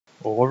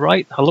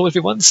Alright, hello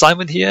everyone,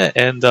 Simon here,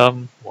 and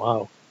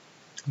wow,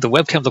 the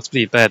webcam looks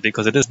pretty bad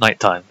because it is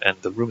nighttime and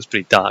the room's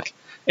pretty dark.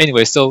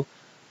 Anyway, so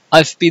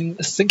I've been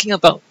thinking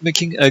about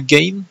making a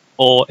game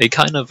or a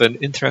kind of an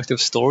interactive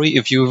story.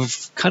 If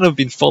you've kind of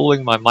been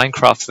following my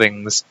Minecraft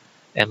things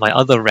and my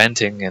other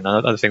ranting and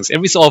other things,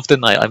 every so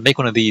often I make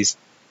one of these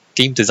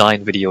game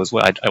design videos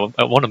where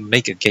I want to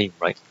make a game,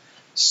 right?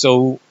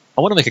 So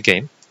I want to make a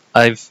game.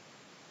 I've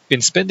been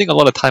spending a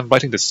lot of time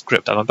writing the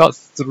script. I'm about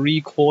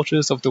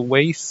 3/4 of the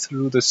way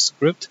through the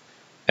script,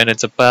 and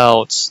it's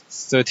about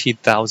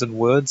 30,000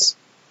 words,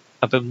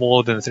 a bit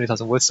more than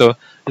 30,000 words. So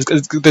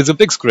there's a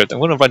big script. I'm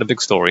going to write a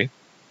big story,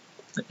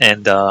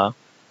 and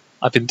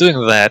I've been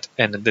doing that,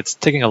 and it's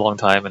taking a long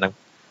time. And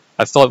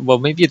I thought, well,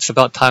 maybe it's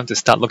about time to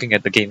start looking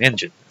at the game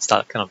engine,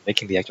 start kind of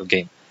making the actual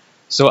game.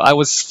 So I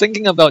was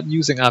thinking about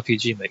using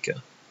RPG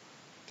Maker,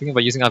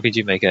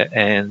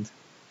 and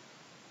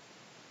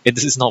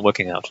this is not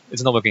working out.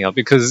 It's not working out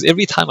because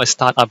every time I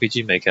start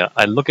RPG Maker,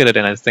 I look at it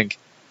and I think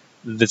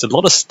there's a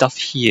lot of stuff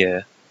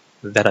here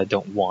that I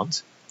don't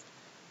want,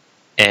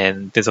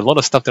 and there's a lot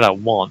of stuff that I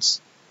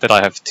want that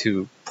I have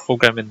to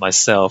program in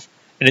myself,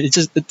 and it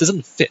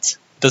doesn't fit.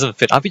 It doesn't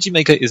fit. RPG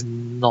Maker is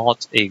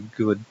not a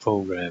good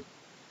program,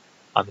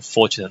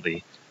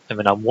 unfortunately. I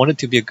mean, I want it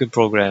to be a good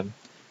program,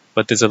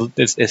 but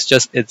it's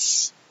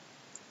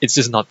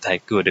just not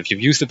that good. If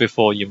you've used it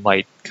before, you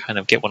might kind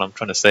of get what I'm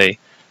trying to say.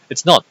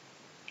 It's not.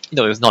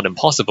 It's not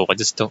impossible. I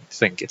just don't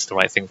think it's the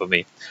right thing for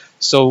me.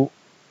 So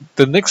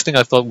the next thing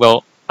I thought,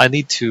 well, I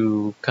need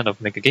to kind of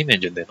make a game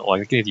engine then, or I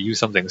need to use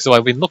something. So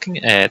I've been looking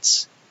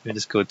at, let me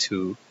just go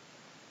to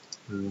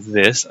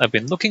this. I've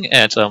been looking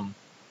at,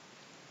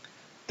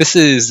 this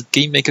is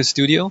Game Maker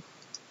Studio,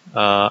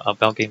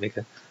 about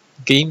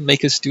Game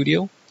Maker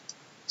Studio.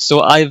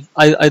 So I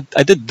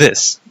did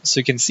this. So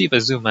you can see if I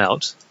zoom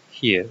out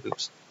here,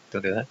 oops,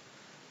 don't do that.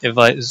 If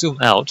I zoom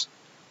out,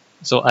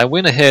 so I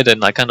went ahead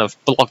and I kind of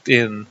blocked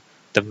in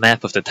the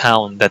map of the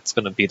town that's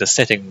going to be the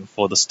setting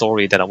for the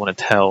story that I want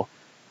to tell.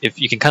 If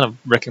you can kind of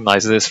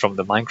recognize this from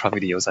the Minecraft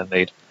videos I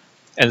made.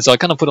 And so I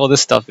kind of put all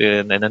this stuff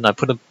in, and then I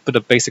put a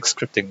basic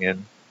scripting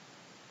in.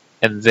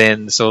 And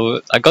then,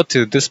 so I got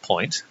to this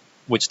point,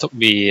 which took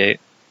me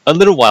a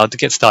little while to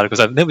get started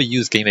because I've never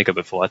used GameMaker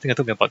before. I think it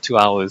took me about 2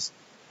 hours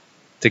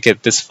to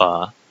get this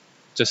far,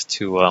 just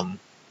to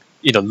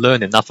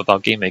learn enough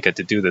about GameMaker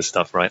to do this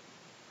stuff, right?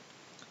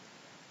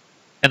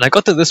 And I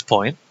got to this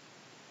point.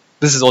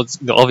 This is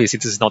obviously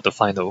this is not the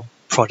final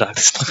product.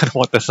 It's not gonna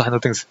what the final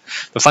things.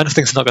 The final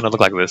thing's not gonna look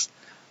like this.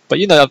 But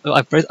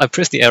I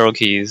press the arrow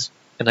keys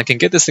and I can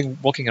get this thing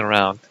walking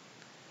around.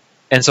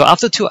 And so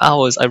after 2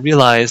 hours, I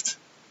realized,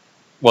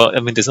 well, I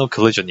mean, there's no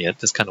collision yet.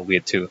 That's kind of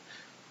weird too.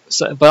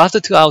 So, but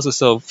after 2 hours or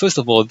so, first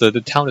of all,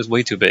 the town is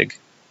way too big,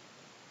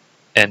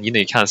 and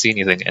you can't see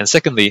anything. And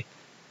secondly,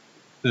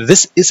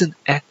 this isn't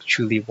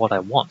actually what I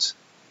want,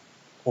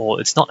 or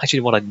it's not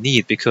actually what I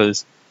need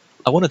because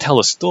I want to tell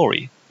a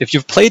story. If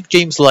you've played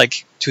games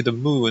like To the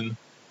Moon,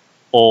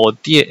 or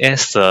Dear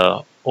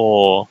Esther,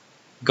 or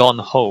Gone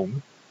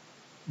Home,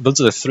 those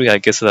are the three, I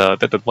guess,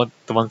 the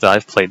ones that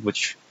I've played,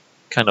 which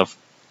kind of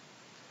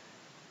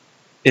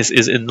is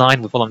in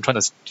line with what I'm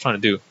trying to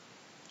do.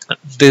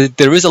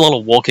 There is a lot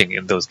of walking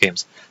in those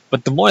games,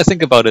 but the more I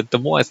think about it, the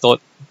more I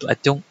thought I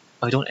don't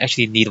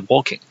actually need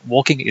walking.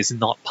 Walking is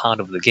not part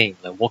of the game.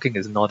 Like, walking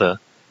is not a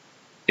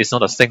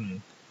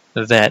thing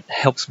that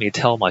helps me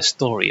tell my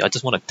story. I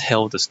just want to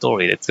tell the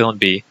story. It's going to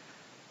be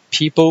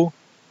people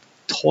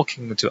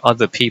talking to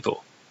other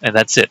people, and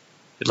that's it.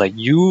 Like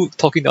you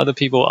talking to other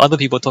people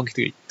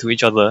talking to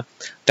each other.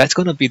 That's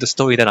going to be the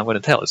story that I'm going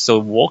to tell. So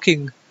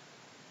walking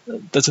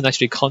doesn't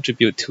actually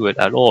contribute to it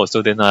at all.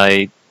 So then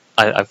I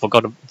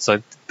forgot.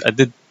 So I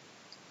did.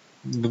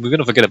 We're going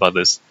to forget about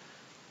this,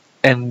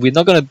 and we're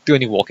not going to do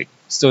any walking.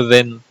 So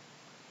then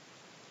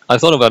I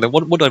thought about it.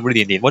 What do I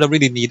really need? What I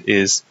really need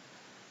is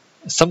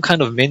some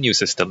kind of menu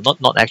system,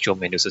 not actual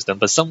menu system,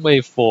 but some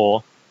way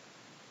for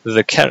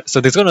the character. So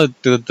there's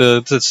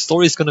the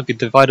story is gonna be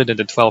divided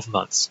into 12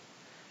 months.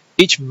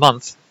 Each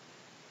month,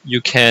 you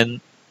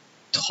can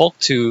talk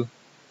to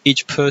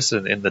each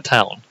person in the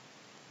town,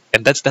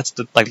 and this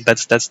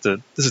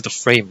is the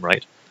frame,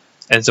 right?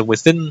 And so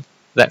within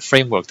that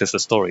framework, there's the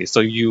story. So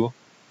you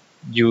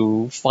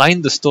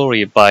find the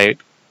story by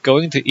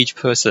going to each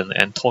person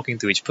and talking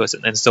to each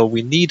person. And so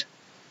we need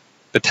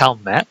the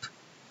town map.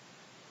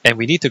 And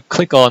we need to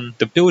click on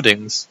the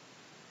buildings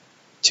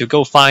to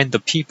go find the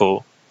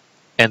people,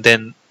 and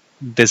then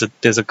there's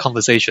a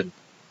conversation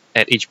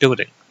at each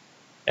building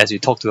as you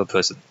talk to a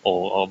person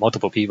or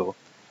multiple people.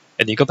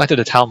 And you go back to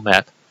the town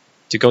map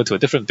to go to a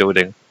different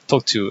building,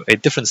 talk to a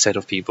different set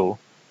of people,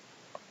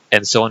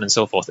 and so on and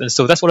so forth. And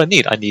so that's what I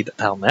need. I need a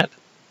town map,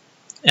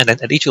 and then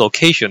at each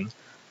location,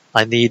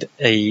 I need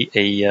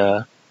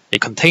a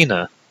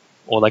container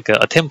or like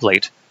a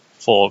template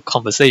for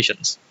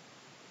conversations.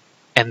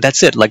 And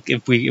that's it. Like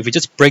if we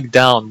just break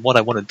down what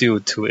I want to do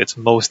to its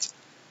most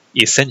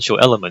essential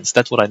elements,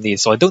 that's what I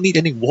need. So I don't need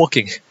any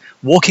walking.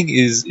 Walking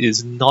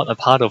is not a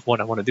part of what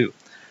I want to do.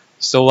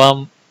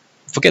 So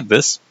forget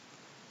this.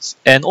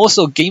 And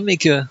also Game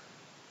Maker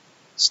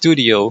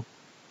Studio,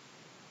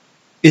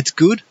 it's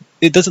good.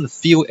 It doesn't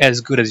feel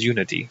as good as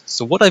Unity.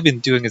 So what I've been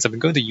doing is I've been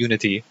going to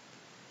Unity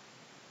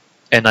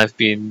and I've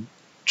been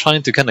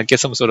trying to kind of get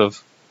some sort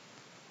of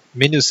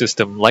menu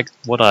system like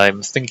what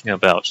I'm thinking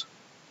about.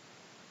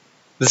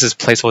 This is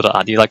placeholder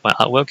art. Do you like my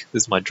artwork?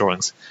 This is my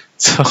drawings.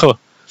 So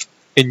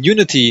in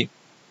Unity,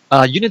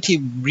 Unity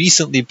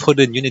recently put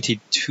in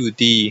Unity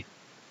 2D.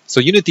 So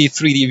Unity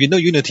 3D, if you know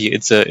Unity,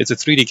 it's a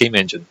 3D game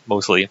engine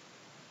mostly,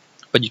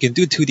 but you can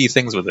do 2D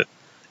things with it.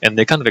 And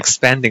they're kind of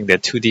expanding their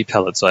 2D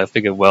palette. So I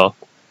figured, well,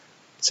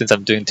 since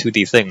I'm doing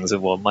 2D things,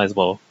 well, might as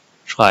well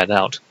try it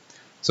out.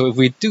 So if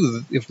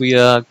we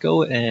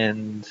go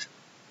and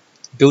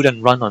build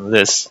and run on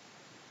this,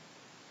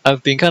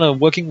 I've been kind of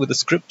working with the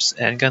scripts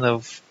and kind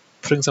of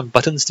putting some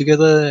buttons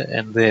together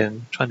and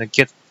then trying to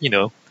get,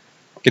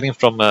 getting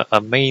from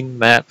a main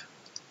map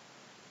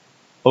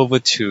over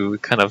to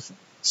kind of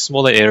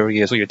smaller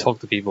areas where you talk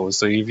to people.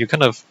 So if you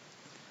kind of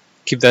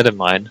keep that in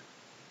mind,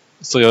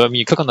 so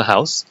you click on the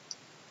house,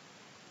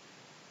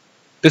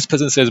 this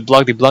person says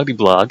bloggy bloggy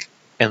blog,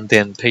 and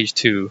then page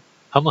 2,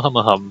 humma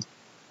humma hum,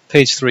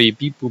 page 3,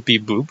 beep boop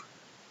beep boop,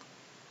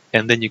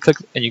 and then you click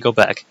and you go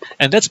back.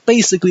 And that's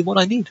basically what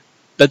I need.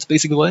 That's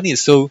basically what I need.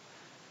 So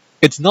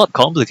it's not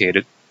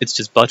complicated. It's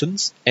just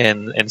buttons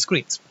and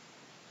screens.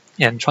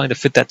 And trying to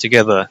fit that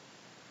together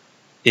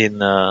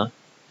in a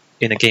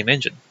game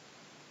engine.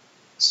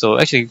 So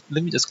actually,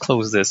 let me just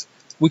close this.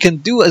 We can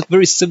do a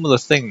very similar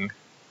thing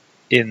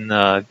in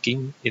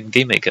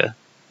Game Maker.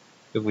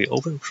 If we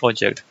open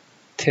project,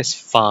 test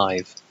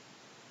 5.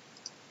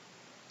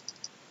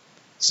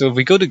 So if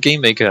we go to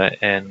Game Maker,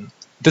 and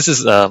this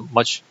is a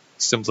much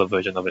simpler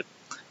version of it.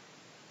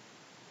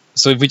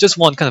 So if we just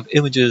want kind of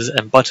images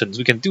and buttons,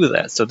 we can do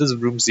that. So this is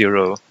room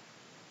 0,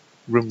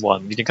 room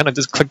 1. You can kind of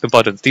just click the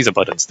buttons. These are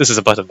buttons. This is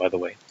a button, by the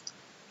way,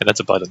 and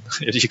that's a button.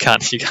 you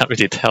can't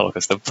really tell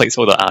because the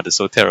placeholder art is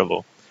so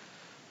terrible.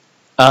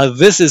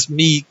 This is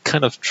me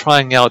kind of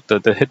trying out the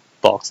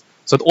hitbox.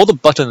 So all the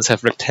buttons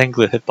have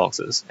rectangular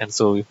hitboxes, and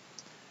so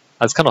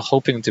I was kind of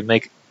hoping to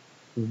make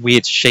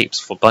weird shapes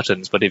for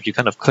buttons. But if you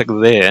kind of click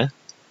there,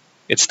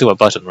 it's still a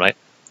button, right?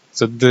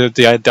 So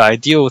the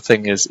ideal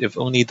thing is if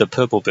only the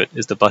purple bit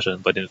is the button,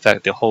 but in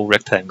fact the whole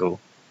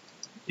rectangle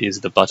is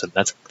the button.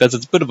 That's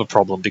a bit of a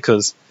problem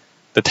because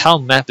the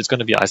town map is going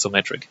to be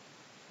isometric,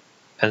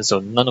 and so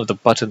none of the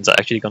buttons are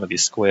actually going to be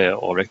square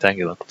or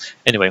rectangular.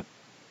 Anyway,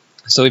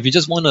 so if you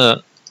just want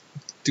to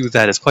do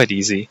that, it's quite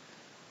easy,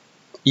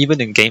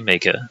 even in Game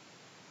Maker.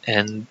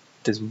 And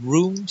there's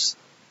rooms,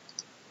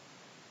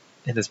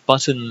 and there's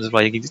buttons,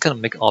 right? You can just kind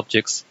of make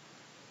objects.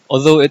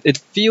 Although it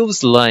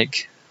feels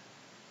like,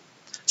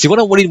 see, what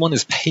I really want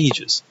is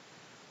pages.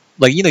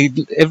 Like,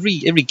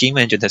 every game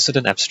engine has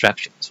certain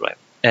abstractions, right?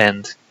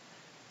 And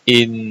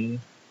in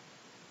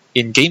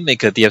Game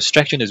Maker, the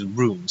abstraction is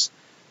rooms.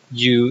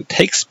 You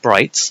take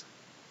sprites,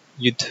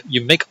 you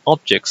make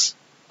objects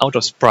out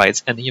of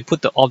sprites, and then you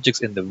put the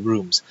objects in the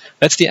rooms.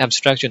 That's the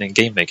abstraction in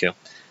Game Maker.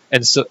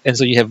 And so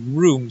you have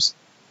rooms,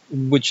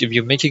 which if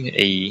you're making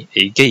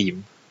a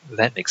game,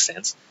 that makes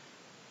sense.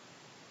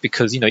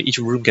 Because each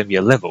room can be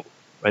a level.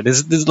 Right?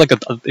 This is like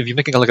if you're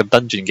making like a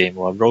dungeon game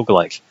or a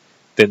roguelike,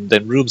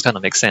 then rooms kind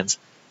of make sense.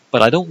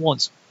 But I don't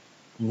want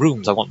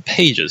rooms, I want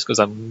pages, because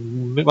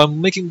I'm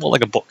making more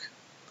like a book.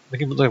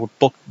 Making more like a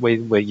book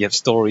where you have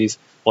stories,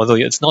 although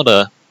it's not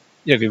a,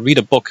 if you read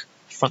a book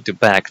front to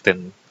back,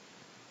 then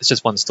it's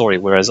just one story,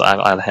 whereas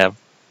I'll have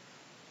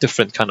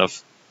different kind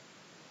of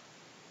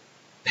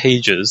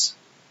pages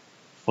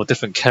for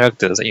different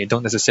characters, and you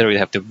don't necessarily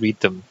have to read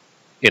them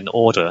in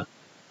order,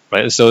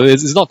 right? So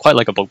it's not quite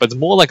like a book, but it's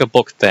more like a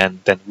book than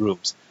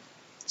rooms.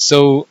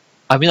 So,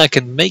 I mean, I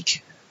can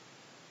make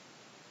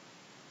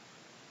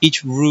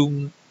each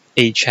room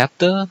a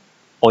chapter,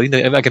 or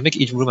I can make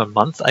each room a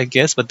month, I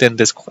guess, but then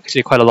there's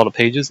actually quite a lot of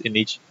pages in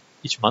each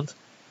month.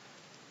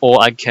 Or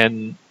I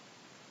can,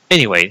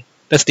 anyway,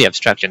 that's the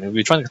abstraction.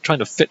 We're trying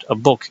to fit a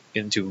book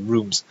into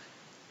rooms.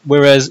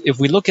 Whereas if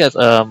we look at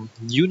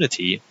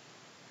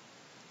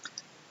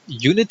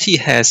Unity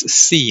has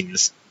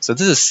scenes. So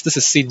this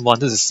is scene 1,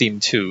 this is scene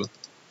 2.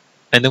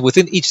 And then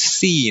within each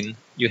scene,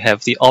 you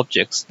have the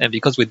objects. And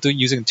because we're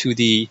using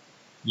 2D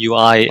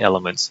UI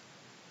elements,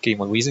 okay,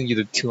 when we're using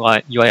the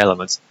 2D UI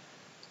elements,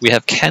 we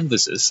have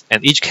canvases.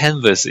 And each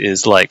canvas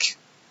is like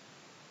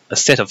a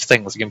set of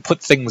things. You can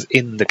put things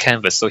in the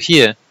canvas. So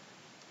here,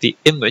 the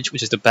image,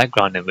 which is the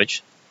background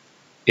image,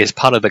 is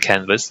part of the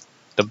canvas.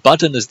 The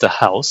button is the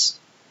house.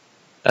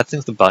 That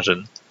thing's the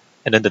button.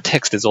 And then the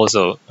text is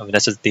also, I mean,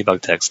 that's just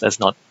debug text. That's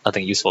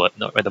nothing useful at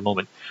the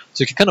moment.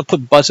 So you can kind of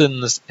put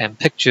buttons and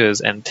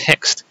pictures and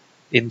text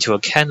into a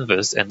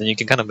canvas, and then you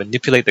can kind of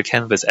manipulate the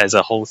canvas as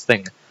a whole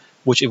thing.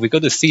 Which, if we go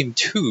to scene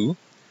 2,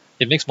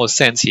 it makes more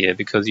sense here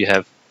because you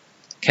have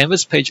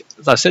canvas page.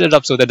 I've set it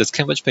up so that it's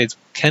canvas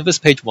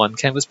page 1,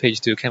 canvas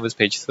page 2, canvas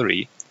page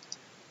 3.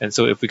 And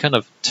so if we kind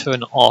of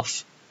turn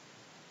off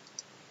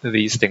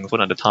these things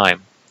one at a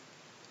time,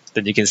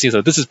 then you can see,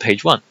 so this is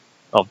page 1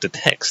 of the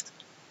text,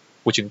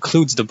 which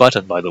includes the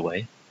button, by the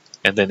way.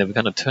 and then if we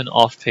kind of turn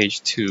off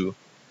page 2,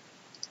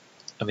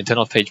 I mean turn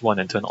off page 1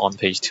 and turn on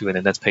page 2, and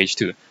then that's page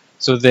 2.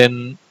 So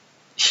then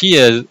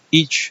here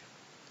each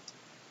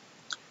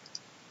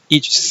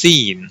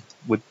scene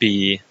would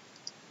be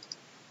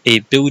a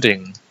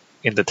building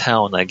in the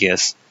town, I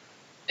guess,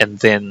 and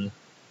then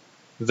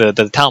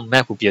the town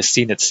map will be a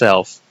scene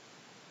itself,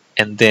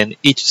 and then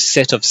each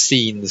set of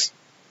scenes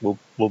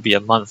will be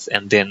a month,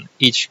 and then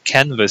each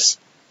canvas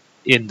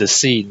in the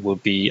scene will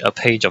be a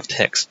page of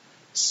text.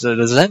 So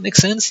does that make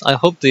sense? I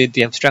hope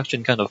the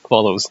abstraction kind of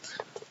follows.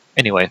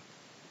 Anyway,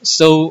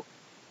 so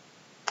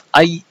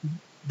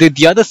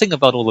the other thing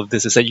about all of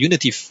this is that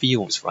Unity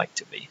feels right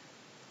to me.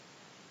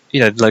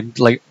 You know,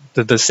 like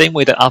the same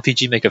way that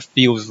RPG Maker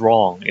feels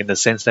wrong, in the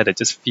sense that it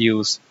just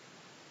feels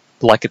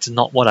like it's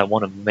not what I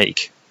want to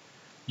make.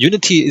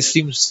 Unity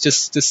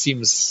just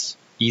seems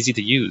easy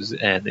to use,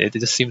 and it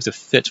just seems to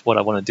fit what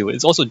I want to do.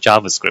 It's also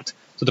JavaScript,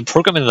 so the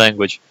programming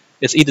language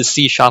is either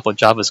C# or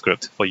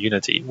JavaScript for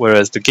Unity,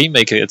 whereas the Game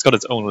Maker, it's got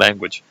its own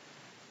language,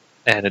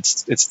 and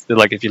it's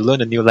like if you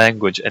learn a new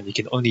language and you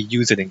can only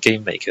use it in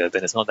Game Maker,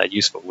 then it's not that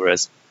useful.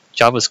 Whereas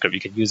JavaScript,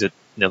 you can use it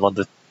in a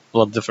lot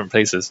of different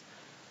places.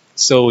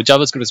 So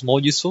JavaScript is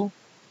more useful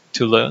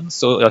to learn.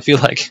 So I feel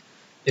like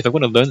if I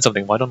want to learn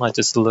something, why don't I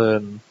just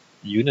learn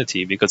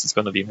Unity, because it's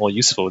going to be more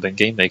useful than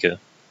Game Maker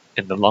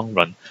in the long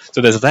run.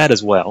 So there's that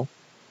as well.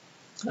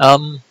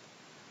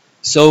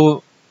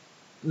 So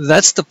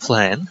that's the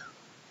plan,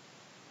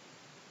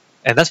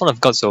 and that's what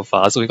I've got so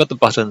far. So we got the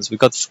buttons, we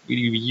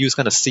use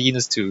kind of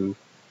scenes to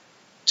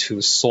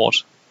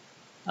sort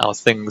our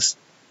things,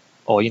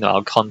 or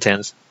our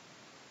contents.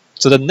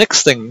 So the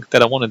next thing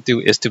that I want to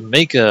do is to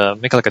make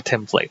like a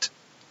template.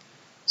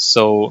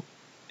 So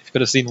if you go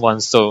to scene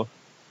 1, so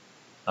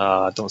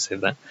don't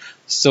save that.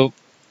 So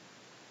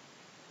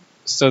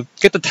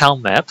get the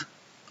town map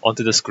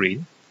onto the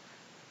screen,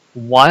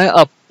 wire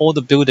up all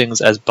the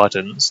buildings as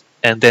buttons,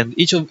 and then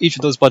each of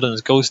those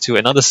buttons goes to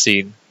another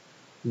scene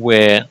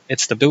where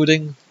it's the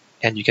building,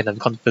 and you can have a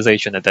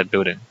conversation at that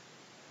building,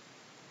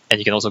 and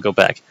you can also go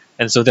back.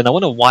 And so then I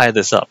want to wire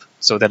this up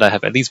so that I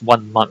have at least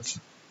 1 month,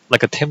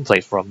 like a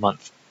template for a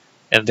month,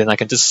 and then I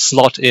can just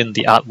slot in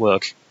the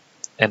artwork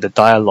and the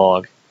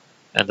dialogue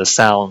and the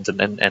sounds,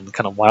 and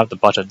kind of wire up the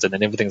buttons, and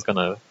then everything's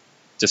gonna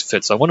just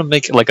fit. So I want to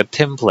make like a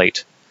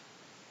template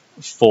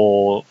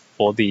for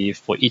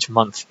each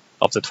month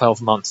of the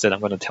 12 months that I'm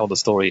going to tell the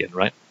story in,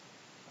 right?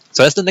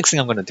 So that's the next thing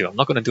I'm going to do. I'm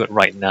not going to do it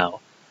right now.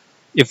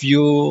 If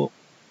you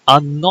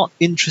are not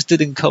interested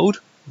in code,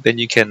 then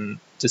you can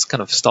just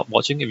kind of stop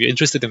watching. If you're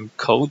interested in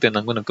code, then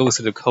I'm going to go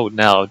through the code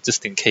now,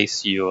 just in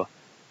case you're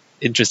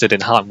interested in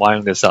how I'm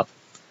wiring this up.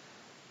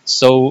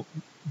 So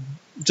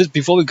just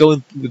before we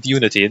go with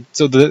Unity,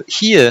 so the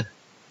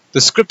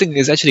scripting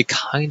is actually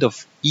kind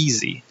of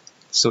easy.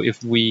 So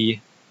if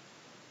we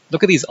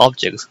look at these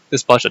objects,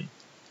 this button.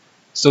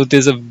 So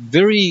there's a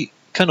very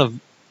kind of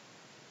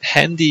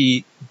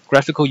handy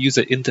graphical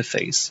user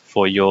interface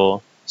for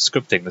your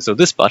scripting. So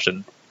this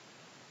button,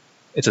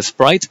 it's a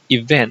sprite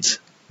event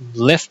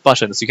left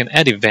button. So you can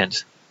add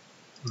event.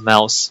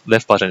 Mouse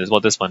left button is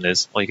what this one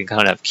is. Or you can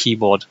kind of have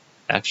keyboard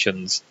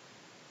actions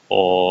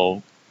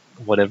or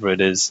whatever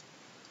it is.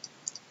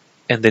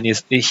 And then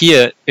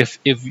here, if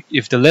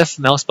the left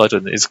mouse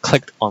button is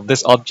clicked on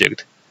this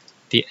object,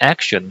 the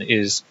action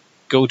is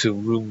go to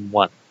room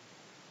 1.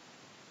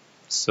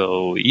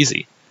 So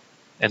easy.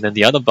 And then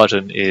the other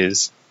button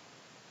is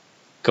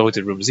go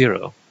to room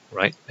 0,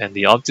 right? And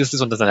this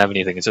one doesn't have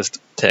anything, it's just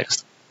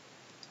text.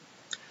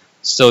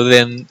 So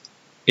then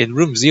in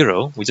room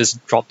 0, we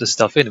just drop this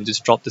stuff in, we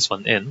just drop this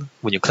one in.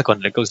 When you click on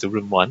it, it goes to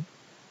room 1.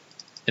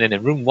 And then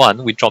in room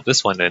 1, we drop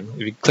this one in.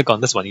 If you click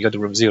on this one, you go to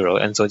room 0,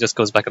 and so it just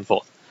goes back and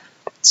forth.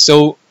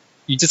 So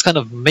you just kind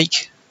of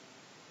make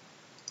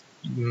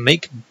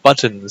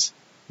buttons,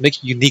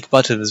 make unique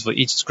buttons for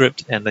each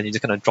script, and then you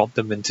just kind of drop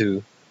them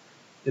into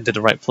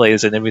the right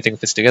place, and everything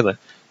fits together.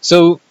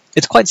 So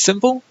it's quite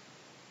simple,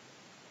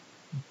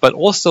 but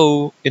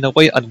also in a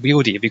way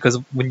unwieldy, because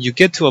when you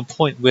get to a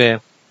point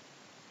where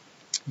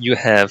you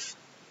have,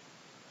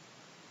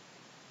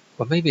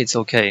 well, maybe it's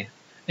okay.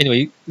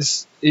 Anyway,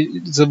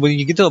 so when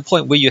you get to a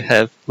point where you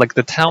have, like,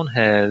 the town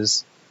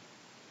has,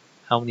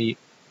 how many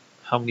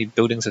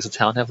buildings does the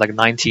town have? Like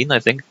 19, I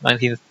think.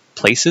 19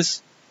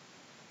 places.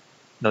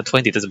 No,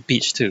 20. There's a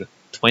beach too.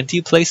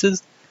 20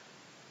 places.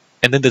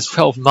 And then there's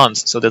 12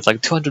 months, so there's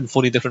like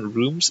 240 different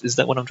rooms. Is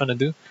that what I'm trying to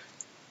do?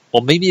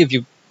 Or maybe if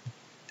you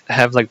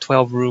have like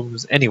 12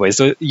 rooms. Anyway,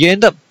 so you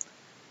end up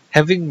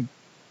having,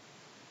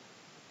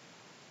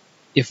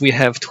 if we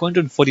have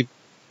 240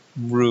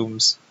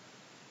 rooms,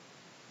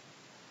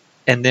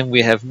 and then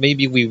we have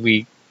maybe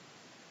we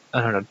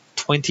I don't know,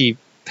 20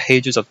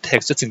 pages of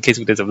text, just in case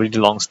there's a really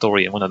long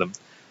story in one of them.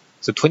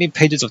 So 20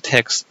 pages of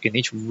text in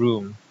each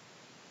room.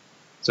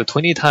 So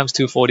 20 times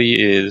 240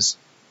 is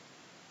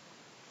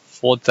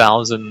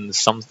 4,000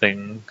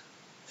 something,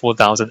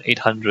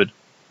 4,800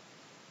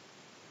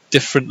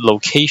 different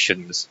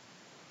locations.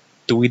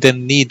 Do we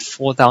then need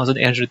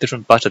 4,800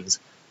 different buttons?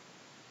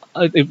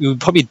 We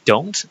probably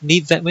don't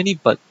need that many,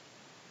 but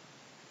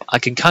I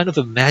can kind of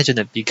imagine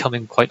it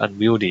becoming quite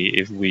unwieldy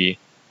if we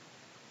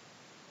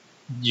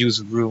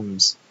use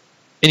rooms.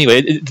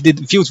 Anyway,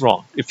 it feels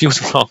wrong. It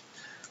feels wrong.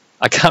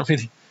 I can't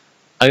really.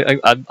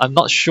 I'm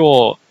not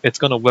sure it's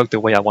gonna work the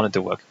way I want it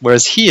to work.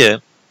 Whereas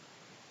here,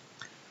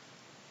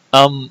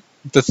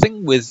 the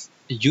thing with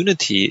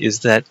Unity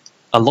is that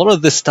a lot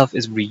of this stuff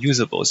is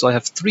reusable. So I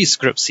have 3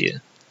 scripts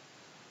here.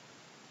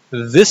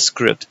 This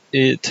script,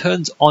 it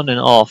turns on and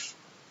off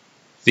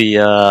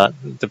the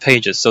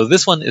pages. So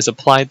this one is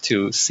applied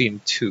to scene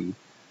 2.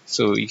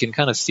 So you can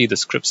kind of see the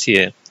scripts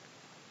here.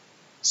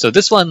 So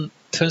this one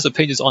turns the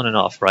pages on and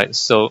off, right?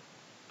 So,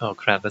 oh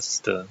crap, this is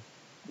the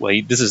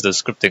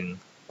scripting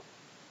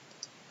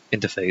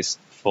interface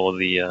for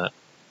the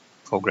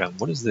program.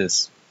 What is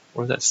this?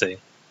 What does that say?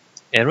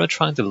 Error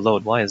trying to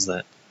load. Why is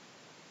that?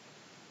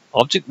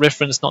 Object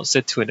reference not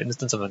set to an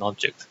instance of an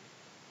object.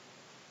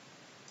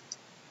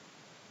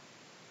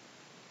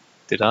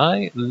 Did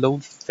I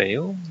load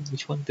fail?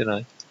 Which one did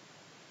I?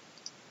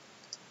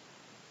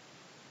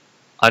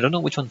 I don't know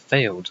which one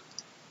failed.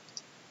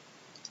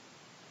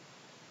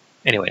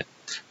 Anyway,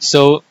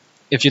 so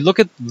if you look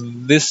at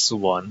this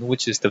one,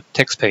 which is the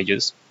text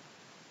pages,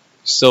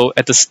 so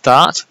at the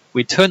start,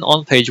 we turn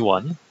on page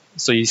 1.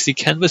 So you see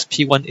canvas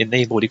P1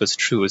 enabled equals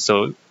true.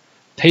 So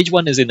page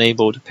 1 is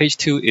enabled, page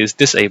 2 is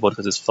disabled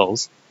because it's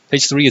false,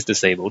 page 3 is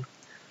disabled.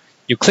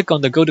 You click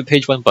on the go to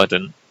page 1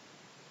 button,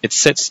 it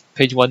sets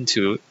page 1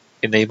 to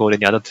enabled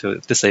and the other to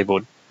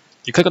disabled.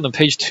 You click on the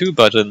page 2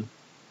 button,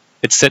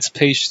 it sets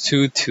page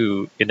 2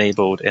 to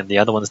enabled and the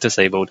other one is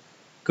disabled.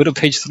 Go to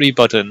page 3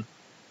 button.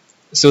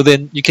 So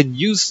then you can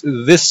use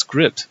this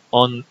script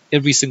on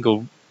every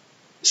single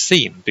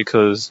scene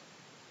because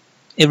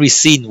every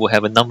scene will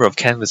have a number of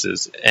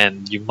canvases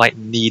and you might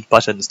need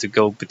buttons to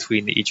go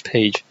between each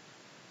page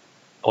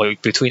or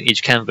between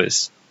each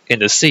canvas in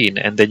the scene,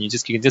 and then you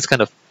can just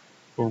kind of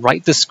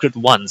write the script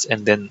once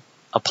and then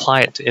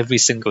apply it to every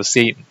single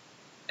scene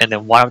and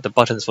then wire up the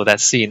buttons for that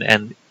scene,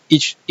 and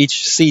each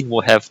scene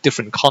will have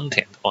different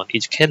content on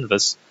each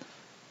canvas,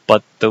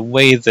 but the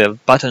way the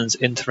buttons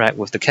interact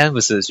with the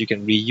canvases, you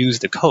can reuse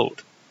the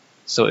code.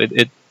 So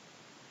it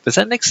does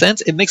that make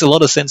sense? It makes a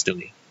lot of sense to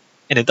me,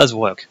 and it does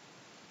work.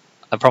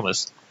 I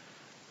promise.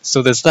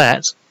 So there's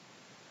that,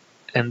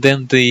 and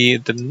then the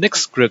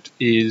next script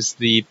is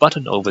the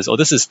button overs. Oh,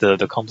 this is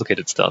the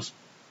complicated stuff.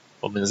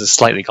 I mean, this is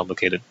slightly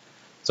complicated.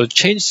 So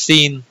change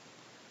scene.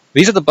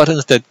 These are the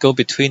buttons that go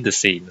between the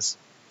scenes.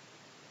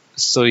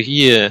 So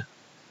here,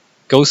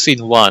 go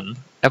scene 1,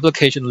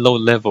 application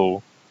load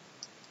level,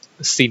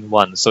 scene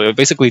 1. So it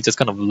basically just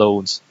kind of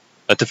loads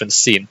a different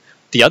scene.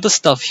 The other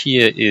stuff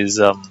here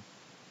is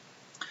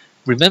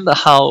remember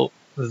how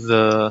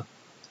the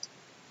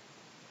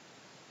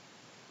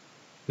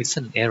we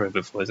sent an error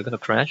before. Is it going to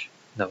crash?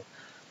 No.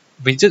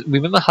 We just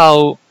remember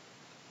how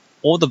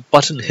all the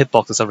button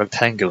hitboxes are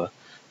rectangular.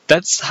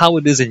 That's how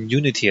it is in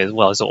Unity as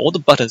well. So all the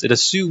buttons, it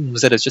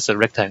assumes that it's just a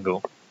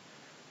rectangle.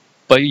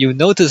 But you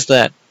notice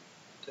that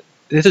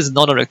this is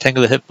not a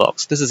rectangular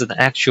hitbox. This is an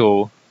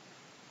actual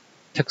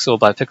pixel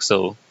by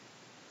pixel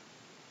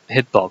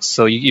hitbox.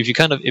 So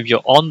if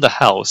you're on the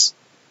house,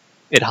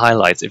 it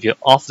highlights. If you're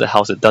off the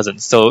house, it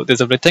doesn't. So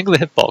there's a rectangular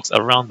hitbox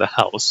around the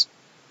house,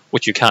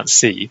 which you can't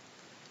see.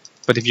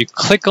 But if you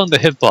click on the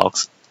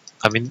hitbox,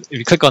 I mean, if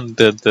you click on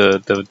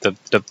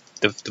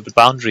the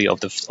boundary of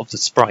the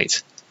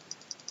sprite,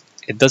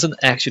 it doesn't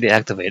actually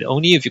activate.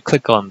 Only if you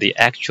click on the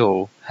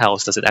actual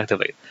house does it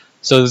activate.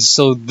 So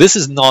this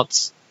is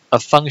not a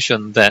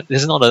function that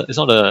it's not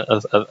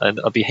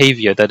a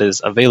behavior that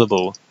is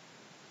available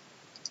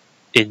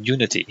in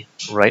Unity,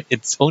 right?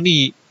 It's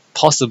only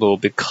possible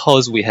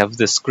because we have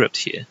this script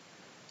here.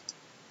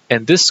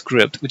 And this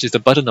script, which is the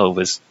button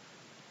overs,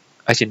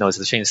 actually no, it's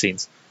the change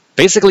scenes.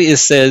 Basically, it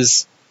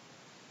says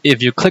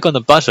if you click on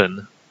the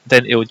button,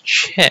 then it will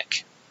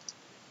check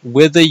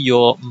whether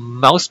your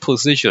mouse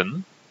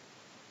position,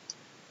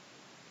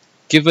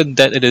 given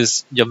that it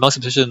is your mouse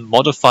position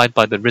modified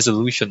by the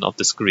resolution of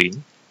the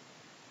screen,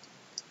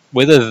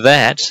 whether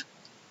that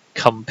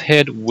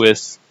compared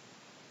with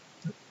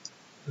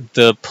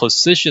the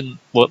position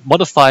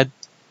modified,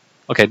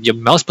 okay, your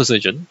mouse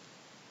position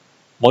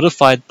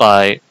modified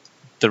by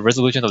the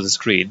resolution of the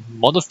screen,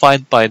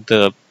 modified by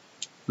the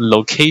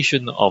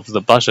location of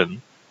the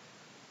button,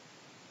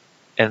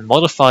 and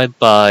modified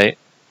by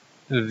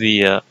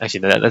the actually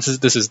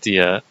this is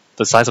the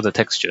size of the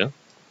texture.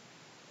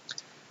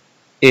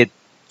 It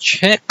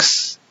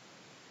checks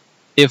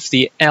if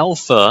the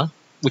alpha,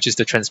 which is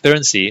the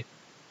transparency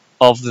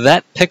of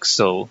that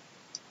pixel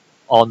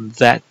on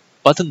that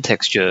button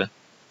texture,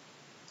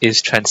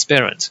 is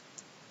transparent.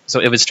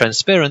 So if it's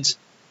transparent,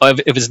 or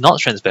if it's not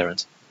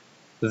transparent,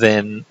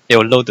 then it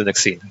will load the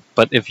next scene.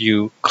 But if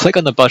you click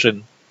on the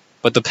button,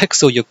 but the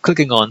pixel you're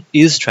clicking on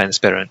is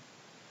transparent,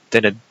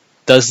 then it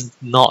does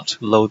not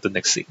load the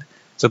next scene.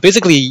 So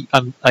basically,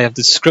 I have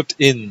to script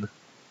in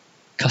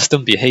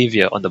custom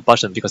behavior on the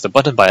button because the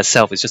button by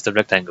itself is just a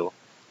rectangle.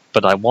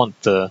 But I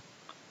want the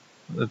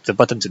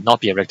button to not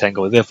be a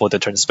rectangle, therefore the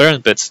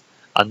transparent bits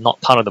are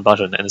not part of the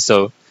button, and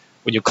so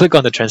when you click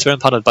on the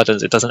transparent part of the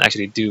buttons, it doesn't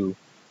actually do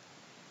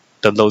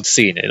the load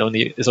scene.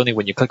 It's only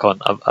when you click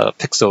on a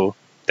pixel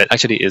that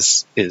actually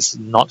is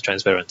not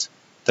transparent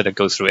that it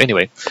goes through.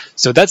 Anyway,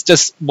 so that's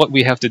just what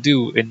we have to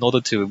do in order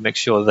to make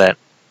sure that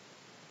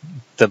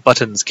the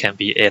buttons can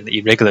be an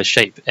irregular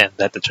shape and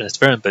that the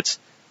transparent bits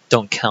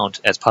don't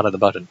count as part of the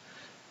button.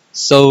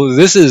 So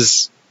this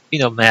is,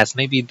 math.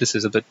 Maybe this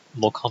is a bit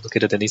more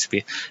complicated than it needs to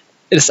be.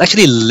 It's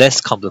actually less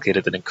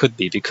complicated than it could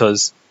be,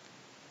 because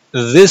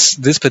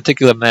this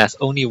particular math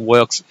only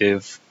works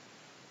if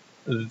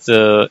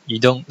you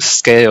don't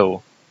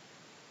scale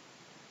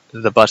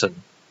the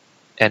button,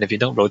 and if you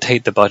don't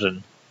rotate the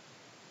button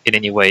in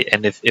any way,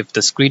 and if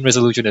the screen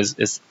resolution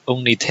is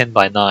only 10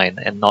 by 9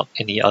 and not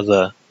any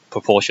other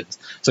proportions.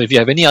 So if you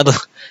have any other,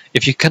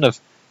 if you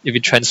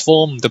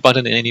transform the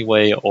button in any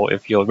way, or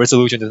if your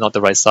resolution is not the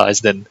right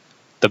size, then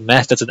the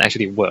math doesn't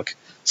actually work.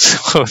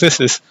 So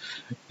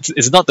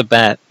it's not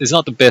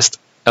the best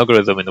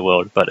algorithm in the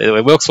world, but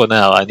it works for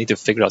now. I need to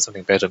figure out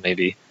something better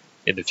maybe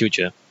in the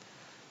future.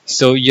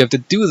 So you have to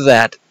do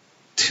that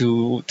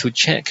to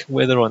check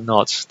whether or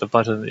not the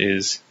button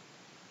is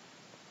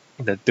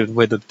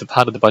whether the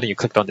part of the button you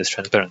clicked on is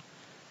transparent.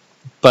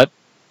 But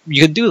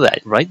you can do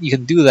that, right? You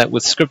can do that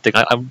with scripting.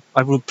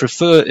 I would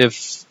prefer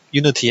if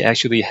Unity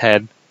actually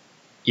had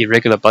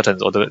irregular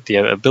buttons, or the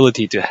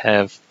ability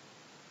to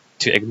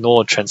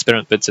ignore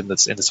transparent bits in the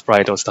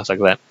sprite or stuff like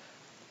that.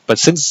 But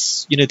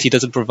since Unity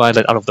doesn't provide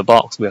that out of the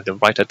box, we have to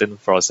write that in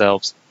for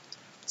ourselves.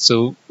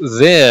 So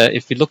there,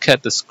 if you look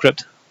at the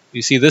script,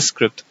 you see this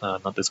script,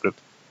 not this script.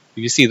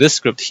 You see this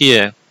script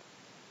here,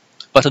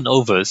 button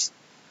overs.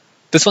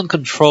 This one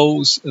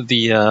controls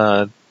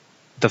the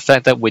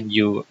fact that when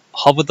you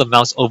hover the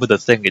mouse over the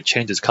thing, it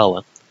changes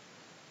color.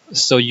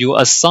 So you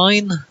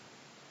assign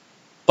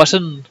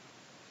button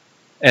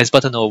as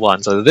button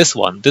 01. So this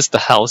the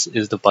house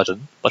is the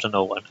button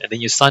 01, and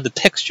then you assign the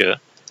texture,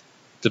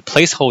 the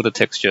placeholder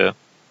texture,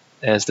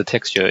 as the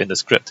texture in the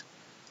script.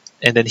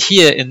 And then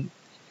here in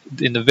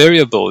the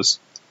variables,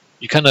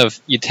 you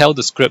tell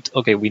the script,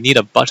 okay, we need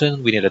a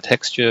button, we need a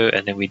texture,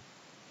 and then we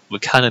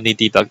kind of need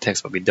debug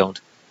text, but we don't.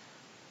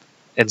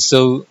 And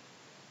so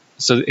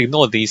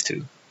ignore these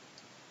two.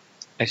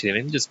 Actually,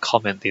 let me just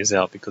comment these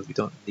out because we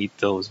don't need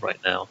those right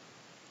now.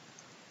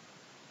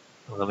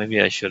 Although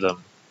maybe I should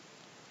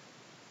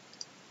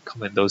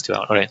comment those two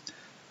out. All right.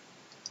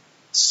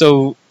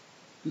 So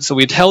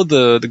we tell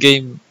the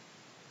game.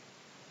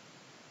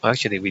 Oh,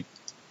 actually,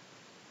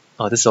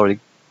 this is already.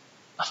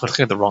 I'm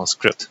looking at the wrong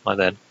script. My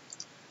bad.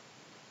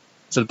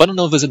 So the button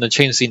overs in the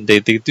change scene, they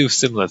do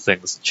similar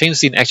things. Change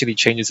scene actually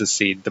changes the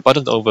scene. The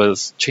button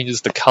overs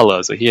changes the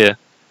color. So here,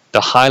 the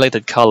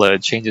highlighted color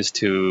changes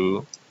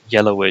to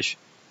yellowish,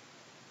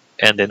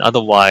 and then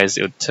otherwise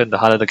it would turn the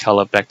highlighted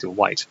color back to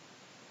white,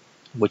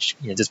 which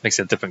just makes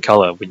it a different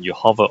color when you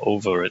hover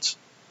over it.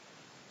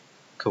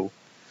 Cool.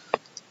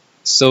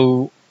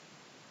 So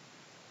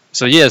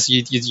yes,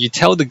 you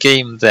tell the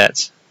game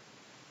that.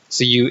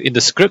 So in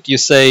the script you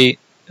say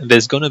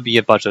there's going to be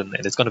a button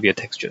and there's going to be a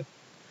texture.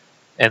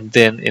 And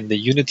then in the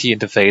Unity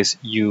interface,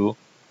 you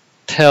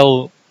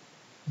tell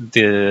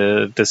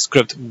the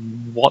script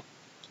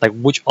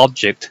which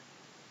object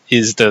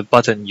is the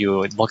button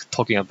you're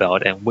talking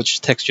about, and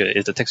which texture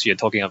is the texture you're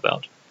talking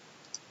about.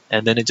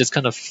 And then it just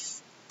kind of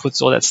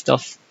puts all that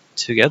stuff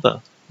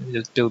together. Let me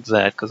just build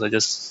that because I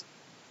just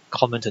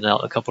commented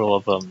out a couple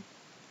of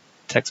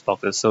text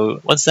boxes. So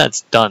once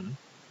that's done,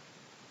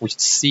 we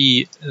should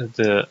see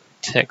the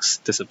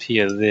text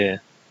disappear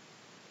there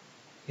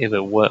if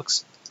it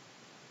works.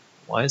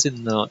 Why is it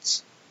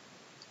not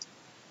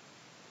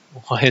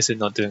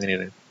doing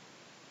anything?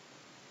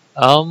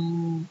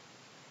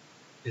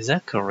 Is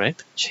that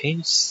correct?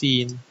 Change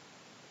scene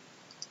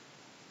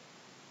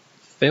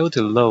failed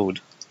to load.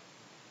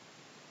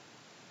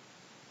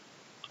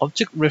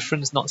 Object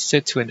reference not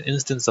set to an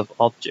instance of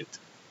object.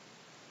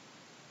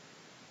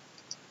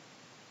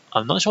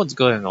 I'm not sure what's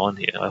going on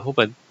here.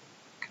 Can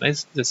I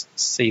just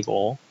save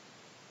all?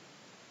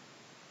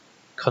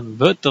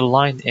 Convert the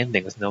line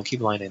endings. No, keep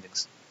line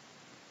endings.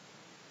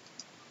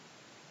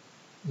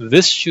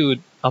 This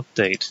should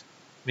update.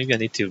 Maybe I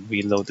need to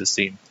reload the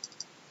scene.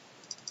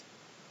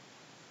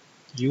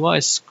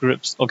 UI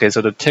scripts. Okay,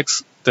 so the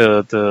text,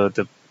 the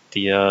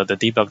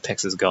debug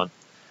text is gone.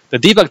 The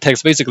debug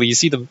text, basically, you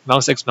see the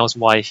mouse X, mouse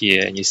Y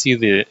here, and you see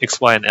the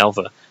X, Y, and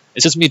alpha.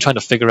 It's just me trying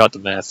to figure out the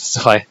math.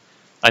 So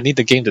I need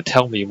the game to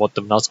tell me what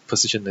the mouse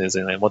position is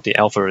and what the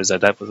alpha is at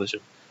that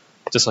position,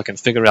 just so I can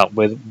figure out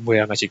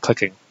where I'm actually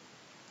clicking.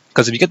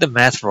 Because if you get the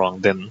math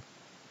wrong, then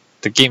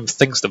the game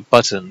thinks the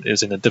button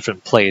is in a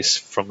different place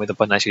from where the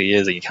button actually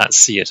is, and you can't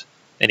see it.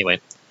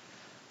 Anyway,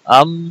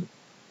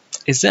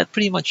 is that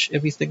pretty much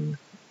everything?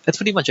 That's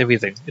pretty much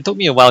everything. It took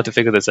me a while to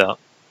figure this out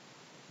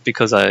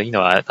because I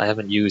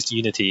haven't used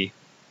Unity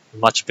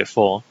much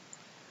before,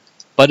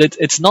 but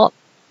it's not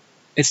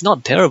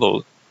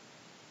terrible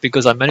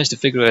because I managed to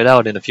figure it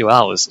out in a few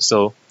hours.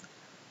 So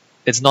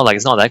it's not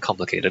that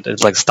complicated.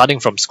 It's like starting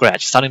from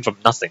scratch, starting from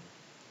nothing.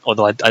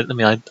 Although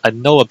I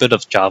know a bit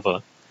of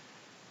Java,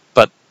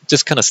 but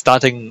just kind of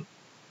starting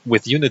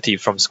with Unity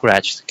from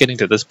scratch, getting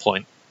to this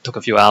point took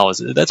a few hours.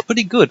 That's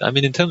pretty good. I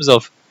mean, in terms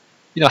of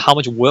how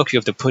much work you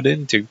have to put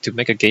in to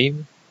make a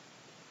game,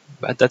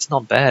 that's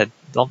not bad.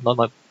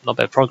 Not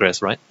bad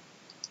progress, right?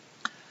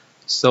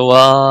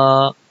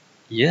 So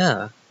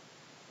yeah,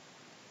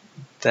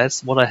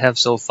 that's what I have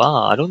so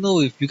far. I don't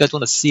know if you guys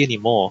want to see any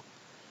more.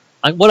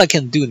 What I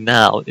can do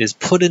now is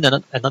put in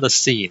another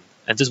scene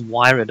and just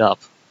wire it up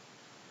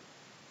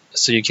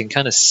so you can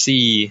kind of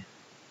see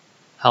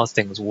how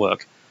things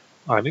work.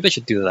 Alright, maybe I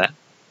should do that.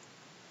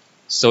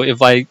 So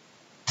if I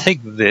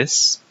take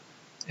this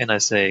and I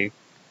say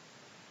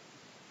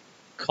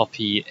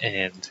copy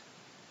and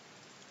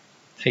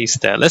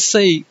paste that, let's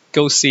say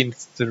go scene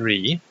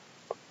 3,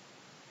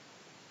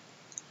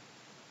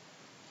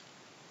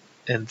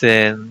 and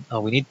then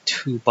we need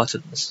 2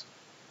 buttons.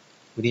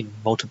 We need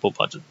multiple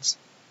buttons.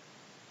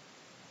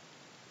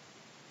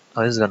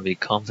 Oh, this is gonna be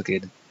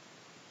complicated.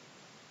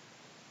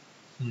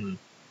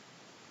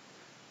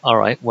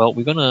 Alright, well,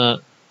 we're gonna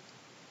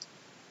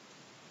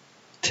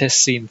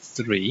test scene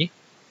 3.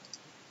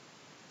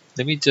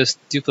 Let me just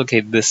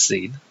duplicate this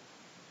scene.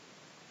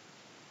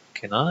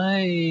 Can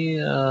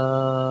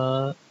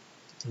I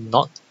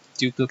not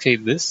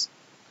duplicate this?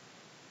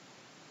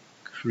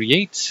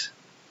 Create?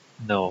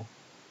 No.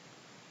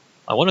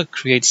 I want to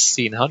create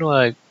scene. How do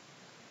I...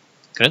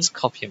 Can I just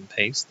copy and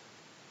paste?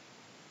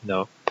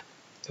 No.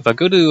 If I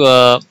go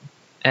to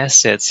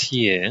assets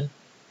here,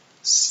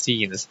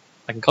 scenes,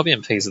 I can copy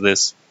and paste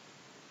this,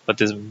 but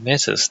there's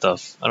meta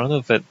stuff. I don't know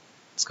if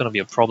it's going to be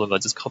a problem. I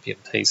just copy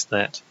and paste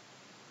that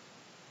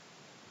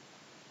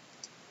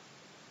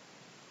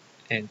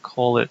and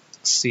call it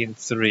scene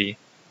 3.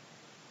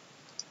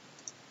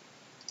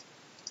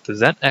 Does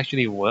that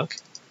actually work?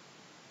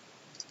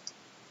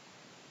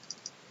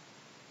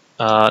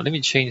 Let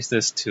me change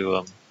this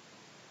to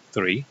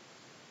 3.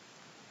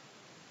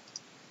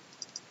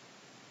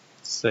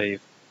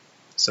 Save.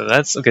 So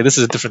that's okay. This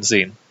is a different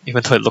scene,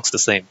 even though it looks the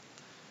same.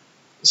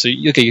 So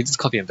okay, you just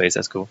copy and paste.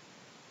 That's cool.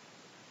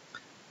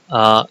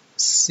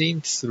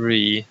 Scene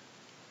 3.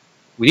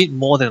 We need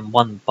more than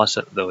one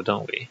button, though,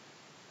 don't we?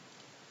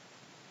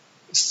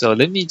 So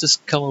let me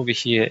just come over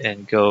here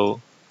and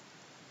go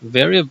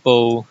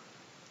variable.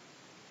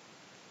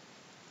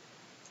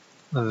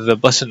 The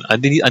button. I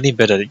need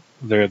better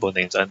variable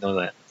names. I know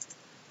that.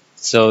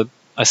 So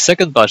a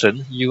second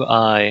button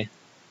UI.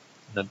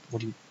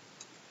 What do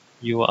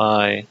you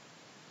UI?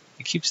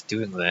 It keeps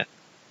doing that.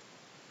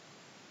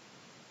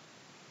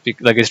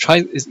 Like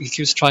it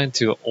keeps trying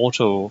to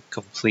auto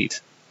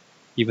complete,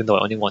 even though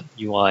I only want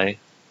UI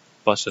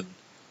button.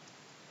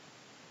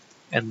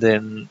 And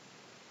then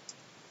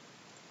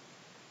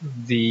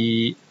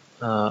the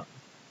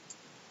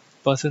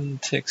button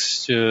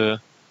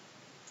texture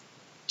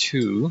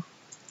 2,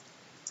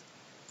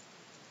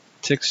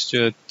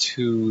 texture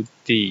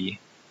 2D,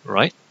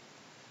 right?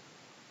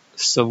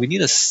 So we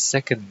need a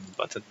second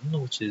button,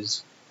 which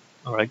is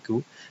alright,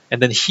 cool.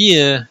 And then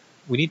here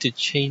we need to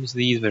change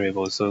these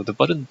variables. So the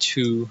button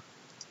 2,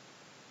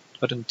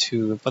 button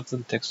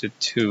texture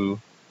 2.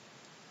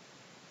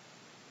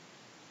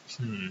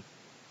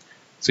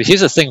 So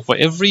here's the thing: for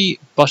every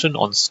button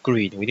on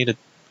screen, we need a.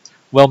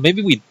 Well,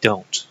 maybe we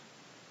don't.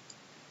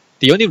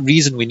 The only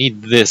reason we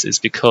need this is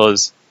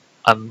because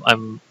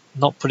I'm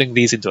not putting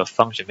these into a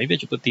function. Maybe I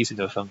should put these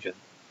into a function.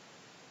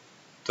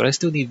 Do I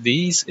still need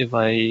these? If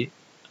I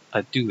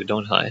do,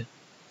 don't I?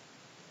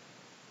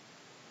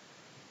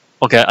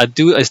 Okay, I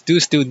do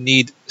still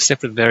need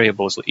separate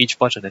variables for each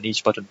button and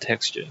each button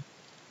texture.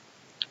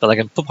 But I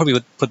can probably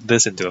put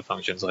this into a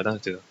function, so I don't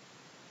have to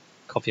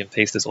copy and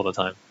paste this all the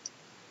time.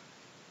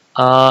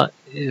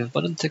 If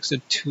button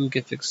texture 2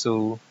 get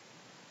pixel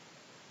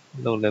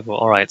low level.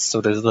 Alright,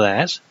 so there's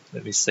that.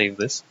 Let me save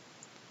this.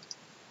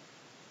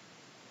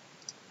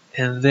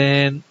 And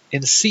then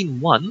in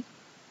scene 1,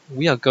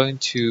 we are going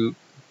to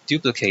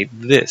duplicate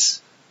this.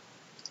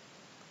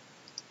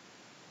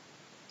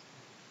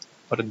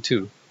 Button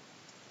 2.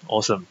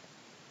 Awesome.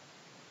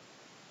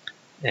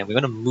 And we're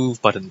going to move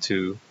button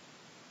 2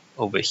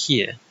 over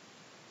here.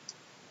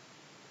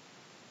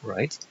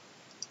 Right?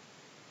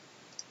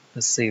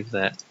 Let's save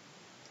that.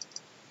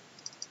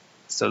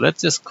 So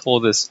let's just call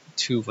this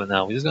 2 for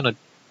now. We're just going to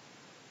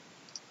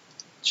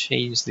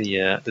change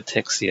the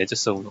text here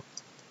just so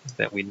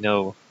that we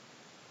know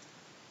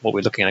what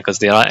we're looking at, because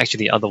they are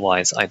actually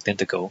otherwise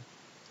identical.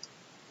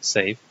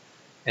 Save.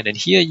 And then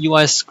here,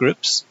 UI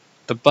scripts,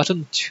 the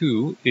button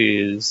 2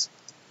 is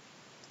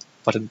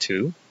button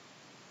 2.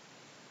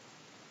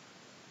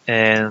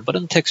 And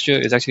button texture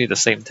is actually the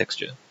same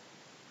texture.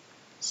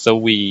 So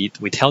we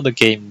tell the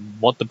game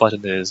what the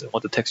button is and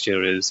what the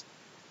texture is.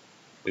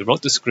 We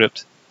wrote the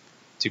script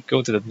to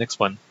go to the next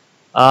one.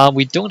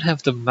 We don't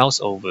have the mouse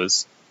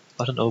overs,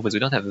 button overs. We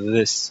don't have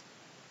this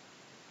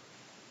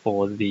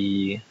for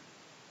the...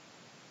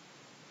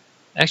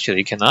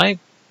 Actually, can I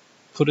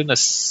put in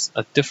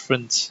a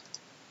different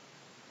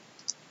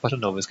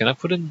button overs? Can I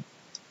put in...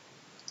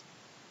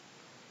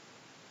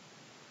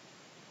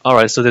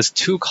 Alright, so there's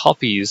 2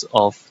 copies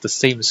of the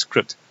same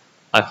script.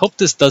 I hope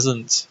this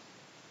doesn't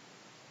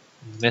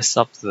mess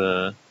up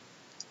the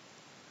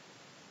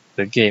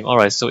game.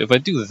 Alright, so if I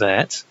do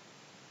that,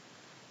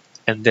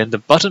 and then the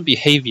button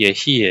behavior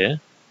here,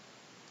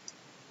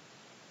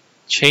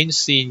 change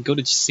scene, go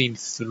to scene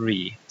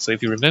 3. So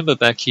if you remember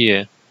back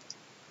here,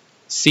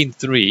 scene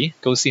 3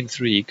 goes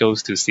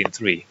to scene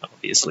 3,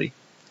 obviously.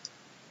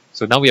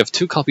 So now we have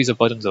 2 copies of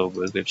buttons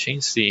over. We have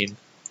change scene,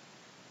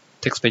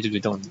 text pages we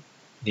don't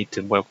need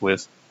to work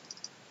with.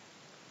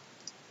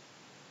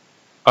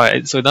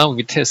 Alright, so now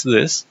we test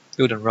this,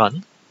 build and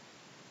run.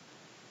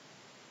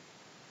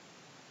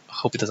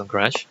 Hope it doesn't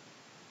crash.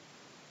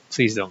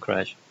 Please don't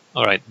crash.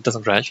 Alright, it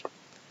doesn't crash.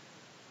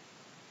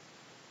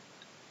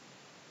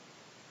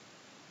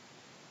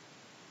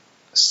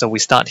 So we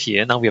start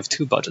here, now we have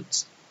 2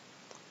 buttons.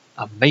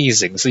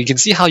 Amazing. So you can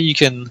see how you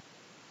can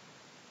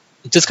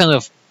just kind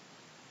of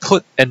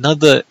put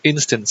another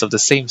instance of the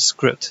same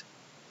script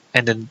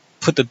and then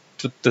put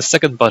the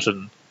second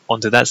button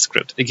onto that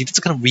script. You can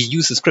just kind of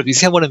reuse the script. You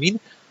see what I mean?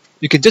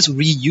 You can just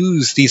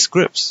reuse these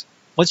scripts.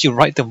 Once you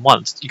write them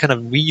once, you kind of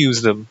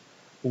reuse them,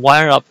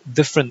 wire up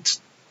different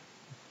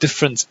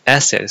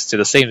assets to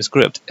the same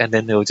script, and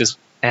then they'll just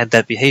add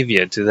that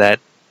behavior to that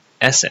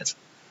asset.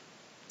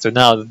 So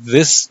now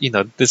this,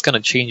 this kind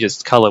of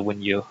changes color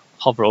when you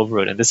hover over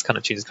it, and this kind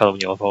of changes color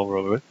when you hover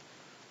over it.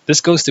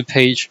 This goes to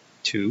page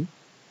 2,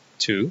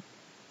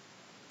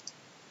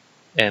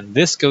 and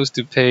this goes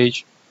to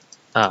page.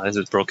 This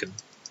is broken.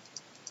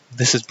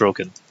 This is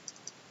broken.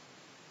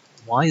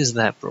 Why is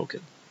that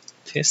broken?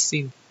 Test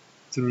scene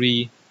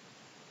 3.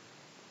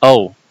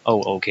 Oh,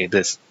 okay.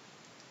 This.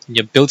 In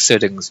your build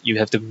settings, you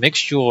have to make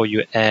sure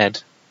you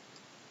add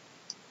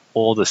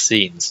all the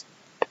scenes.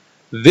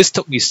 This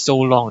took me so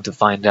long to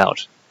find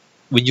out.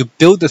 When you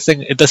build the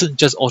thing, it doesn't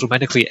just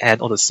automatically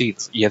add all the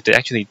scenes. You have to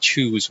actually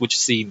choose which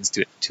scenes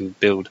to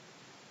build.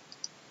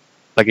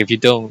 Like if you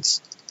don't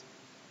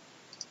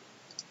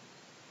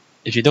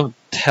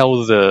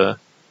tell the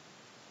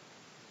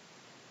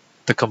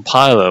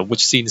compiler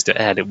which scenes to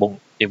add, it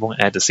won't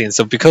add the scenes.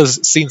 So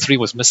because scene 3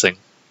 was missing,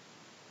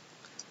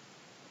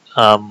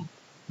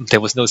 there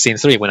was no scene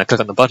 3 when I click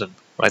on the button,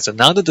 right? So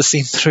now that the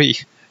scene 3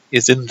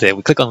 is in there,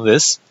 we click on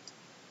this,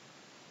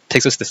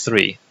 takes us to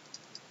 3.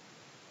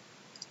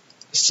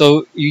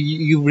 So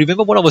you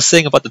remember what I was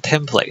saying about the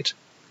template?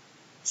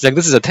 It's like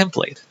this is a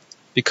template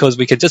because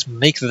we can just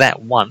make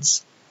that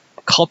once,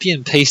 copy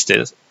and paste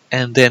it,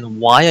 and then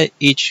wire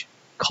each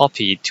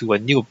copy to a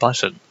new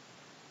button,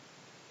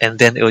 and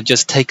then it will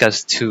just take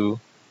us to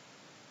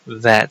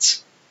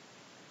that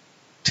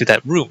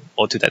room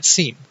or to that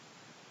scene,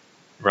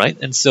 right?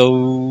 And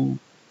so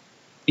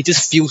it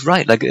just feels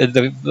right. Like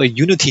the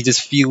Unity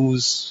just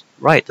feels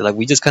right. Like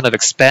we just kind of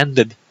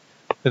expanded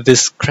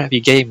this crappy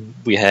game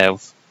we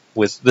have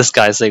with this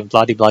guy saying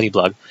bloody bloody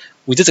blah.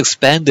 We just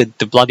expanded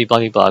the bloody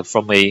bloody blah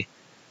from a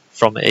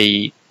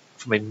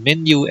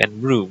menu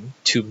and room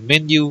to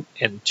menu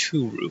and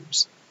 2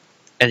 rooms.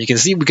 And you can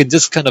see we can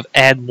just kind of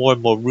add more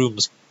and more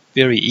rooms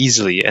very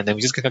easily, and then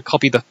we just kind of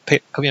copy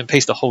and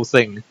paste the whole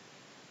thing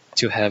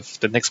to have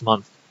the next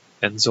month,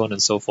 and so on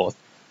and so forth.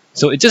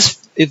 So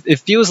it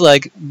feels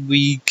like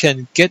we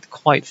can get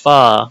quite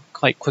far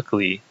quite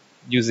quickly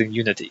using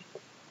Unity.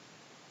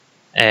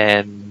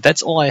 And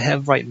that's all I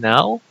have right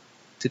now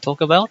to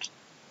talk about.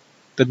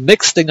 The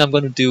next thing I'm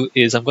going to do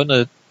is I'm going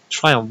to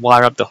try and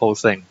wire up the whole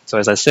thing. So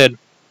as I said,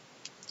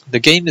 the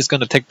game is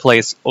going to take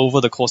place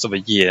over the course of a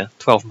year,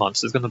 12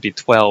 months. There's going to be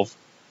 12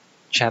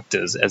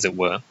 chapters, as it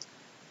were.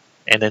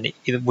 And then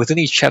within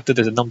each chapter,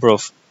 there's a number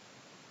of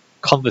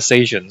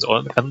conversations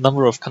or a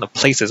number of kind of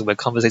places where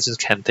conversations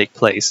can take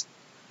place.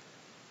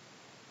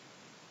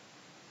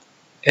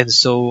 And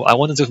so I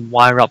want to just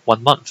wire up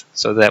 1 month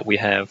so that we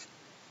have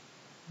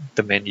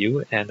the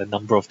menu and a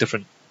number of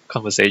different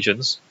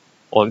conversations,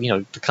 or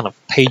the kind of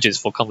pages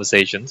for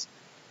conversations.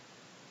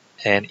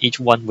 And each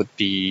one would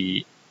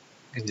be,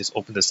 I can just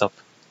open this up,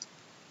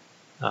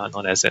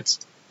 non-assets.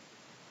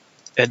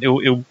 And it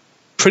will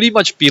pretty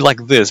much be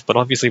like this, but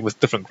obviously with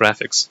different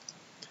graphics.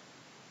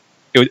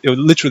 It would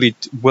literally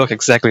work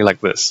exactly like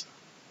this.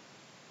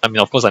 I mean,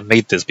 of course I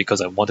made this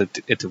because I wanted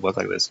it to work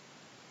like this.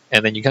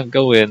 And then you can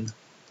go in,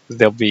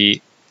 there'll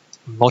be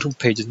multiple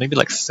pages, maybe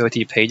like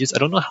 30 pages. I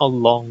don't know how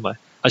long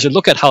I should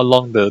look at how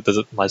long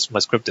my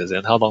script is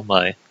and how long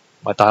my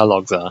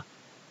dialogues are.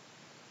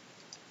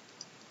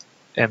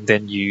 And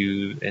then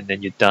you're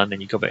done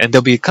and you go back. And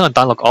there'll be kind of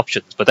dialogue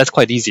options, but that's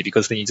quite easy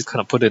because then you just kind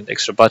of put in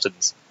extra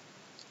buttons.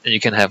 And you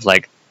can have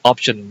like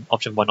option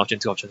 1, option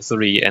 2, option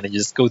 3, and then you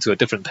just go to a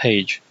different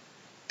page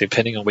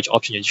depending on which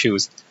option you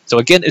choose. So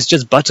again, it's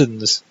just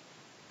buttons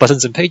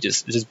and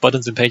pages. It's just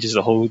buttons and pages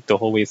the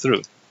whole way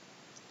through.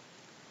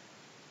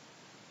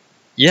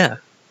 Yeah.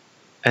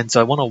 And so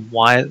I want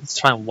to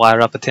try and wire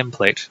up a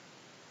template.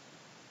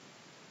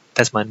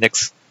 That's my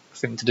next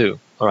thing to do.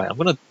 Alright, I'm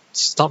going to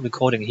stop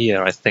recording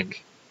here, I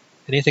think.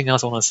 Anything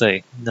else I want to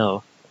say?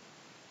 No.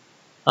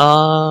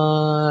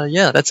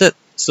 Yeah, that's it.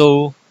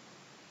 So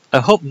I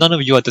hope none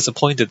of you are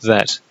disappointed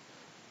that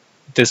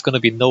there's going to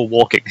be no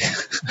walking.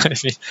 I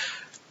mean,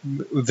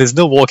 There's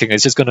no walking.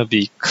 It's just gonna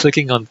be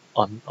clicking on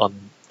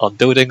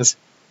buildings,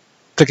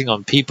 clicking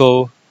on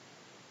people,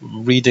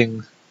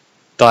 reading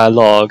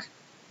dialogue,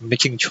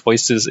 making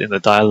choices in the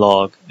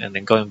dialogue, and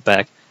then going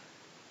back.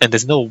 And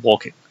there's no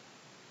walking.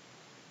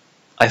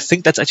 I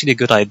think that's actually a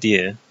good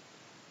idea,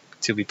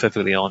 to be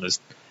perfectly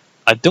honest.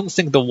 I don't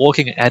think the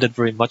walking added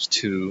very much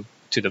to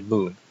the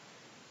moon.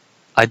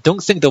 I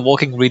don't think the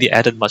walking really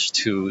added much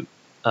to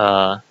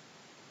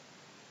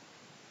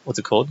what's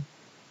it called?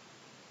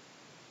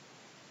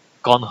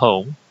 Gone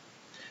Home.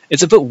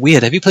 It's a bit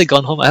weird. Have you played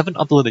Gone Home? I haven't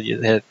uploaded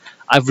it yet.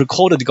 I've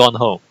recorded Gone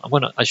Home.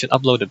 I should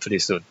upload it pretty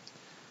soon.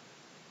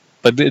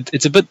 But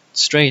it's a bit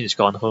strange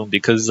Gone Home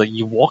because like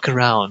you walk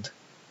around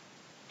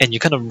and you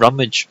kind of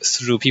rummage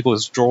through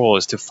people's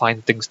drawers to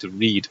find things to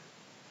read.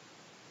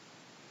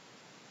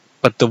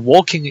 But the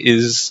walking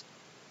is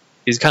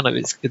kind of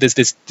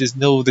there's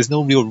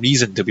no real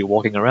reason to be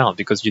walking around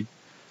because the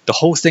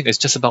whole thing is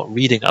just about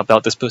reading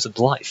about this person's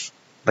life,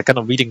 like kind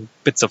of reading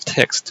bits of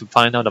text to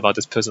find out about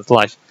this person's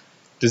life.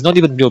 There's not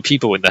even real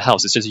people in the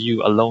house. It's just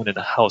you alone in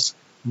the house,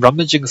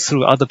 rummaging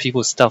through other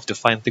people's stuff to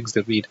find things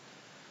to read.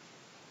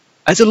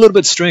 It's a little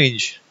bit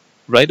strange,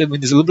 right? I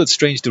mean, it's a little bit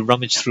strange to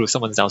rummage through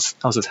someone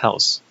else's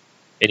house.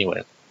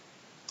 Anyway,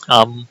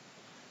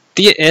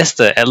 Dear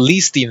Esther, at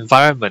least the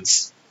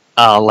environments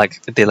are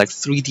they're like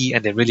 3D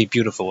and they're really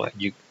beautiful, and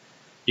you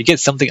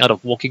get something out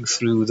of walking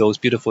through those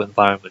beautiful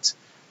environments.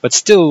 But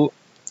still,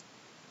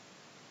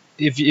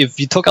 if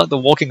you took out the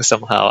walking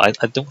somehow,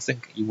 I don't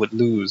think you would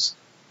lose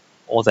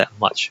all that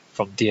much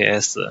from Dear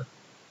Esther.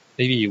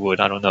 Maybe you would,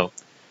 I don't know.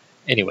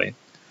 Anyway,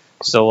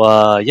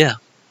 so yeah,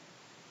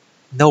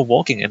 no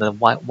walking, and then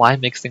why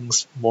make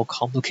things more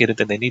complicated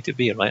than they need to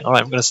be, right?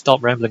 Alright, I'm gonna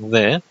stop rambling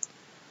there.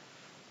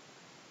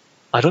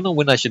 I don't know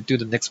when I should do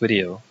the next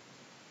video.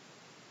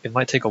 It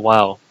might take a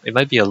while. It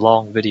might be a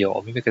long video,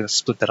 or maybe I can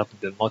split that up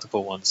into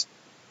multiple ones.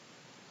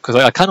 Because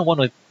I kind of want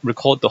to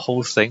record the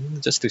whole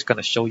thing, just to kind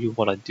of show you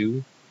what I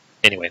do.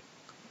 Anyway,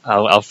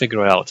 I'll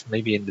figure it out.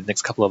 Maybe in the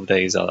next couple of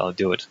days I'll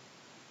do it.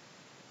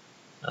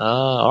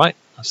 Alright,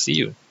 I'll see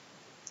you.